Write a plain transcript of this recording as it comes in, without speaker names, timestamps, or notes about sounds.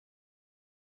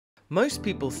Most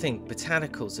people think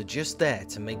botanicals are just there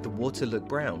to make the water look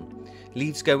brown.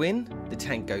 Leaves go in, the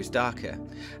tank goes darker,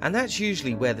 and that's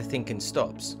usually where the thinking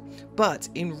stops. But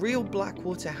in real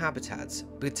Blackwater habitats,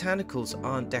 botanicals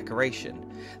aren't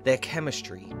decoration, they're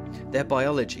chemistry, they're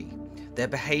biology, their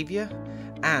behaviour,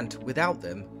 and without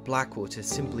them, Blackwater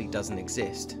simply doesn't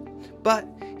exist. But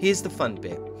here's the fun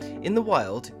bit. In the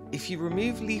wild, if you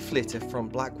remove leaf litter from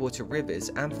Blackwater rivers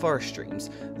and forest streams,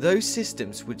 those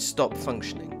systems would stop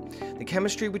functioning. The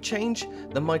chemistry would change,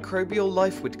 the microbial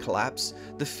life would collapse,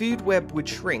 the food web would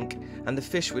shrink, and the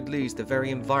fish would lose the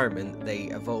very environment they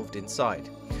evolved inside.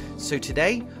 So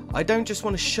today, I don't just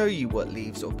want to show you what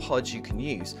leaves or pods you can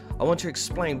use, I want to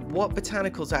explain what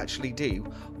botanicals actually do,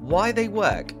 why they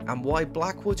work, and why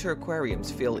Blackwater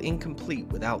aquariums feel incomplete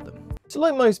without them. So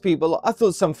like most people, I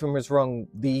thought something was wrong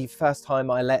the first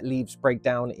time I let leaves break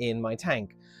down in my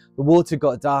tank. The water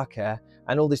got darker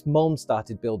and all this mold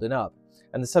started building up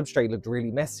and the substrate looked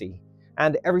really messy.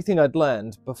 And everything I'd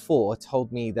learned before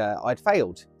told me that I'd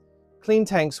failed. Clean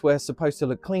tanks were supposed to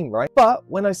look clean, right? But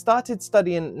when I started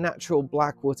studying natural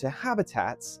Blackwater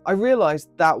habitats, I realized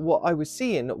that what I was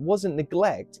seeing wasn't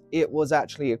neglect, it was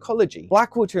actually ecology.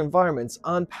 Blackwater environments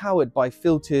aren't powered by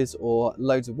filters or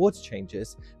loads of water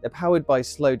changes, they're powered by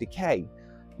slow decay.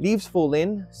 Leaves fall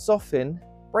in, soften,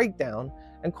 break down,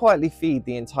 and quietly feed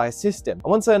the entire system.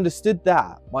 And once I understood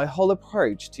that, my whole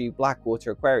approach to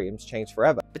Blackwater aquariums changed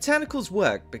forever. Botanicals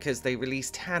work because they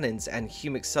release tannins and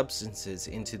humic substances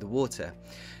into the water.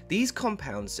 These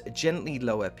compounds gently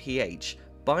lower pH,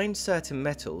 bind certain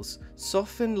metals,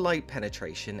 soften light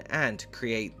penetration, and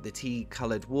create the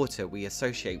tea-coloured water we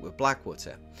associate with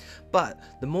Blackwater. But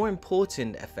the more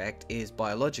important effect is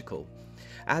biological.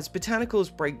 As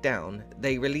botanicals break down,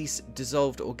 they release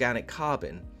dissolved organic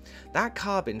carbon. That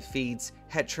carbon feeds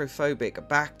heterophobic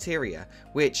bacteria,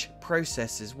 which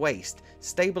processes waste,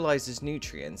 stabilizes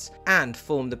nutrients, and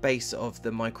form the base of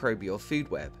the microbial food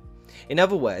web. In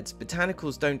other words,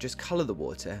 botanicals don't just colour the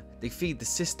water, they feed the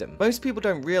system. Most people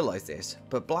don't realise this,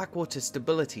 but Blackwater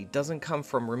stability doesn't come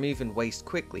from removing waste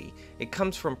quickly, it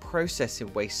comes from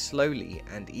processing waste slowly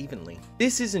and evenly.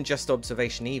 This isn't just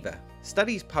observation either.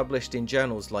 Studies published in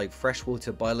journals like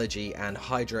Freshwater Biology and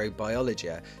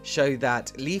Hydrobiology show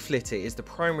that leaf litter is the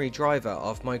primary driver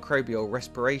of microbial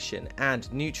respiration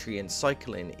and nutrient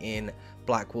cycling in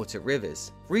Blackwater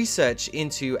rivers. Research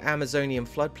into Amazonian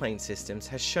floodplain systems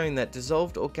has shown that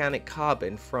dissolved organic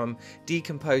carbon from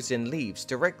decomposing leaves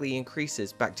directly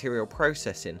increases bacterial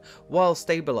processing while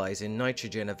stabilizing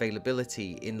nitrogen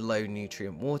availability in low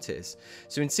nutrient waters.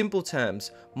 So in simple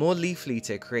terms, more leaf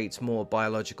litter creates more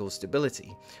biological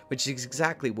stability, which is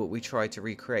exactly what we try to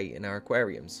recreate in our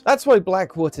aquariums. That's why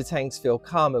Blackwater tanks feel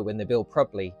calmer when they're built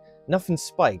properly. Nothing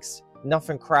spikes,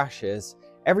 nothing crashes,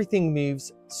 everything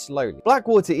moves slowly.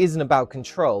 Blackwater isn't about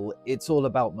control, it's all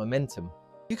about momentum.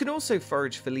 You can also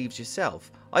forage for leaves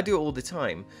yourself. I do it all the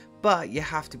time, but you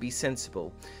have to be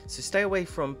sensible. So stay away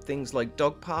from things like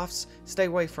dog paths, stay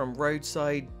away from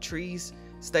roadside trees,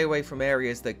 stay away from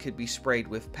areas that could be sprayed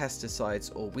with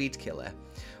pesticides or weed killer.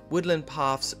 Woodland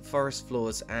paths, forest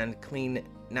floors, and clean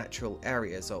natural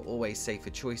areas are always safer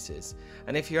choices.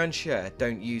 And if you're unsure,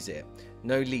 don't use it.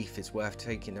 No leaf is worth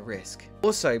taking the risk.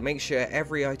 Also, make sure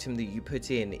every item that you put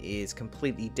in is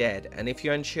completely dead, and if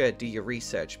you're unsure, do your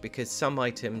research, because some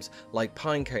items, like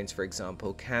pine cones for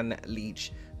example, can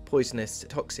leach poisonous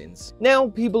toxins. Now,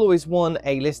 people always want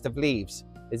a list of leaves.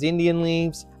 There's Indian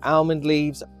leaves, almond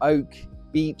leaves, oak,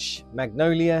 beech,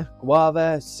 magnolia,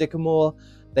 guava, sycamore.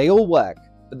 They all work,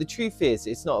 but the truth is,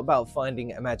 it's not about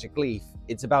finding a magic leaf.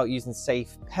 It's about using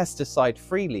safe,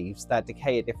 pesticide-free leaves that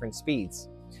decay at different speeds.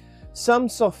 Some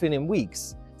soften in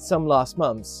weeks, some last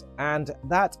months, and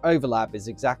that overlap is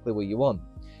exactly what you want.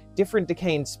 Different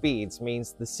decaying speeds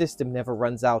means the system never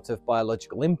runs out of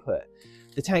biological input.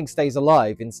 The tank stays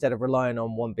alive instead of relying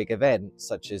on one big event,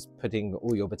 such as putting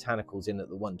all your botanicals in at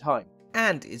the one time.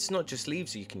 And it's not just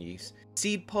leaves you can use.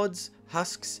 Seed pods,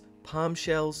 husks, palm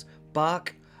shells,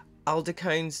 bark, alder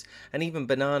cones, and even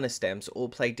banana stems all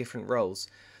play different roles.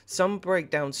 Some break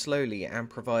down slowly and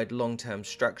provide long-term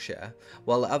structure,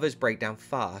 while others break down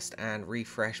fast and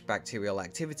refresh bacterial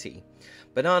activity.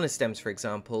 Banana stems, for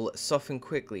example, soften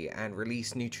quickly and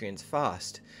release nutrients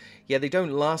fast. Yeah, they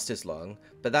don't last as long,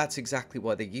 but that's exactly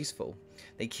why they're useful.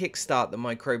 They kickstart the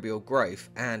microbial growth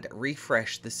and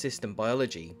refresh the system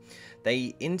biology.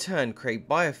 They in turn create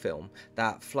biofilm,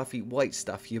 that fluffy white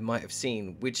stuff you might have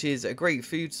seen, which is a great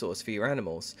food source for your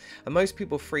animals. And most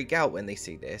people freak out when they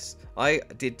see this. I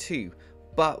did too,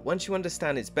 but once you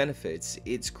understand its benefits,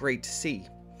 it's great to see.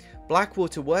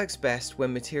 Blackwater works best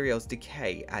when materials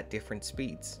decay at different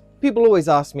speeds. People always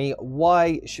ask me,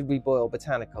 why should we boil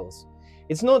botanicals?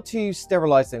 It's not to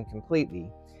sterilize them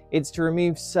completely, it's to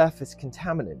remove surface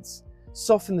contaminants,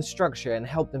 soften the structure and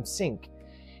help them sink.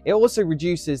 It also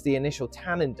reduces the initial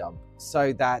tannin dump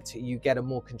so that you get a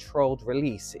more controlled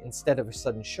release instead of a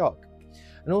sudden shock.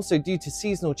 And also, due to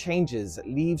seasonal changes,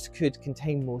 leaves could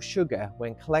contain more sugar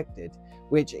when collected,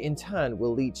 which in turn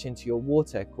will leach into your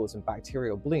water, causing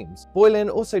bacterial blooms. Boiling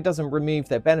also doesn't remove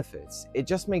their benefits, it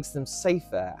just makes them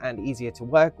safer and easier to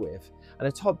work with. And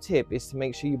a top tip is to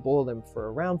make sure you boil them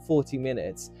for around 40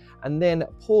 minutes and then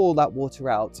pour all that water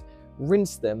out,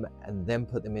 rinse them and then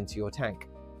put them into your tank.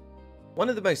 One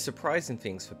of the most surprising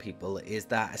things for people is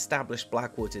that established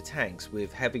Blackwater tanks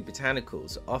with heavy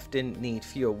botanicals often need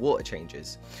fewer water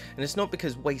changes. And it's not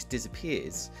because waste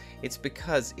disappears, it's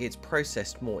because it's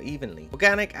processed more evenly.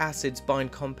 Organic acids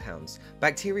bind compounds,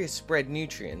 bacteria spread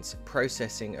nutrients,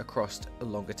 processing across a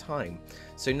longer time,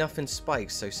 so nothing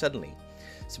spikes so suddenly.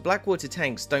 So Blackwater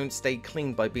tanks don't stay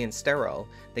clean by being sterile,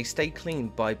 they stay clean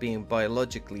by being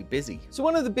biologically busy. So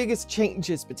one of the biggest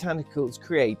changes botanicals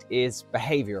create is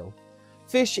behavioural.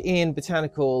 Fish in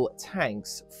botanical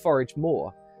tanks forage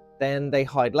more, then they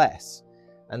hide less,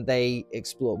 and they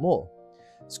explore more.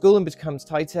 Schooling becomes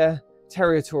tighter,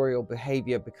 territorial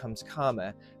behaviour becomes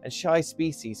calmer, and shy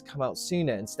species come out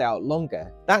sooner and stay out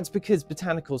longer. That's because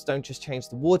botanicals don't just change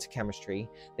the water chemistry,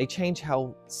 they change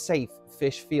how safe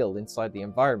fish feel inside the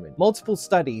environment. Multiple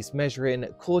studies measuring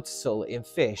cortisol in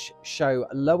fish show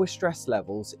lower stress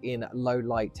levels in low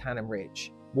light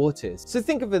tannin-rich waters. So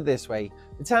think of it this way,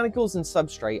 botanicals and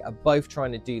substrate are both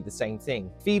trying to do the same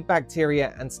thing, feed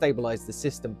bacteria and stabilize the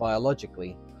system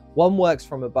biologically. One works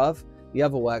from above, the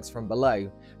other works from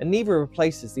below, and neither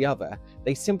replaces the other,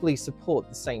 they simply support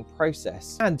the same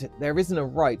process. And there isn't a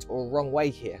right or wrong way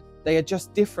here, they are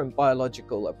just different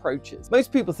biological approaches.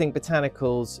 Most people think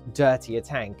botanicals dirty a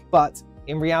tank, but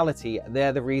in reality,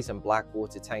 they're the reason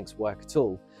Blackwater tanks work at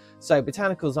all. So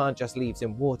botanicals aren't just leaves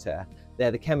in water, they're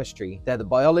the chemistry, they're the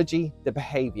biology, the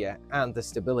behavior, and the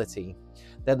stability.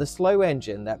 They're the slow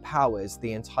engine that powers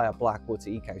the entire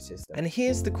Blackwater ecosystem. And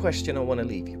here's the question I want to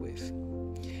leave you with.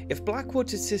 If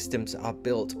Blackwater systems are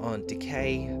built on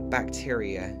decay,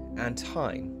 bacteria, and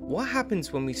time, what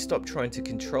happens when we stop trying to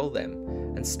control them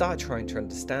and start trying to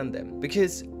understand them?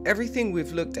 Because everything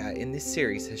we've looked at in this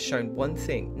series has shown one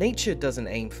thing: nature doesn't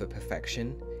aim for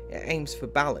perfection, it aims for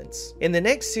balance. In the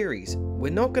next series,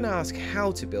 we're not going to ask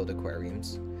how to build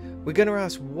aquariums, we're going to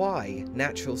ask why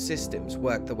natural systems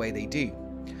work the way they do,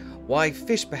 why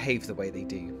fish behave the way they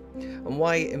do, and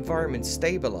why environments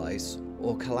stabilize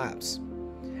or collapse,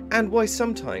 and why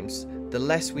sometimes the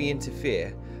less we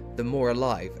interfere, the more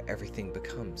alive everything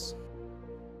becomes.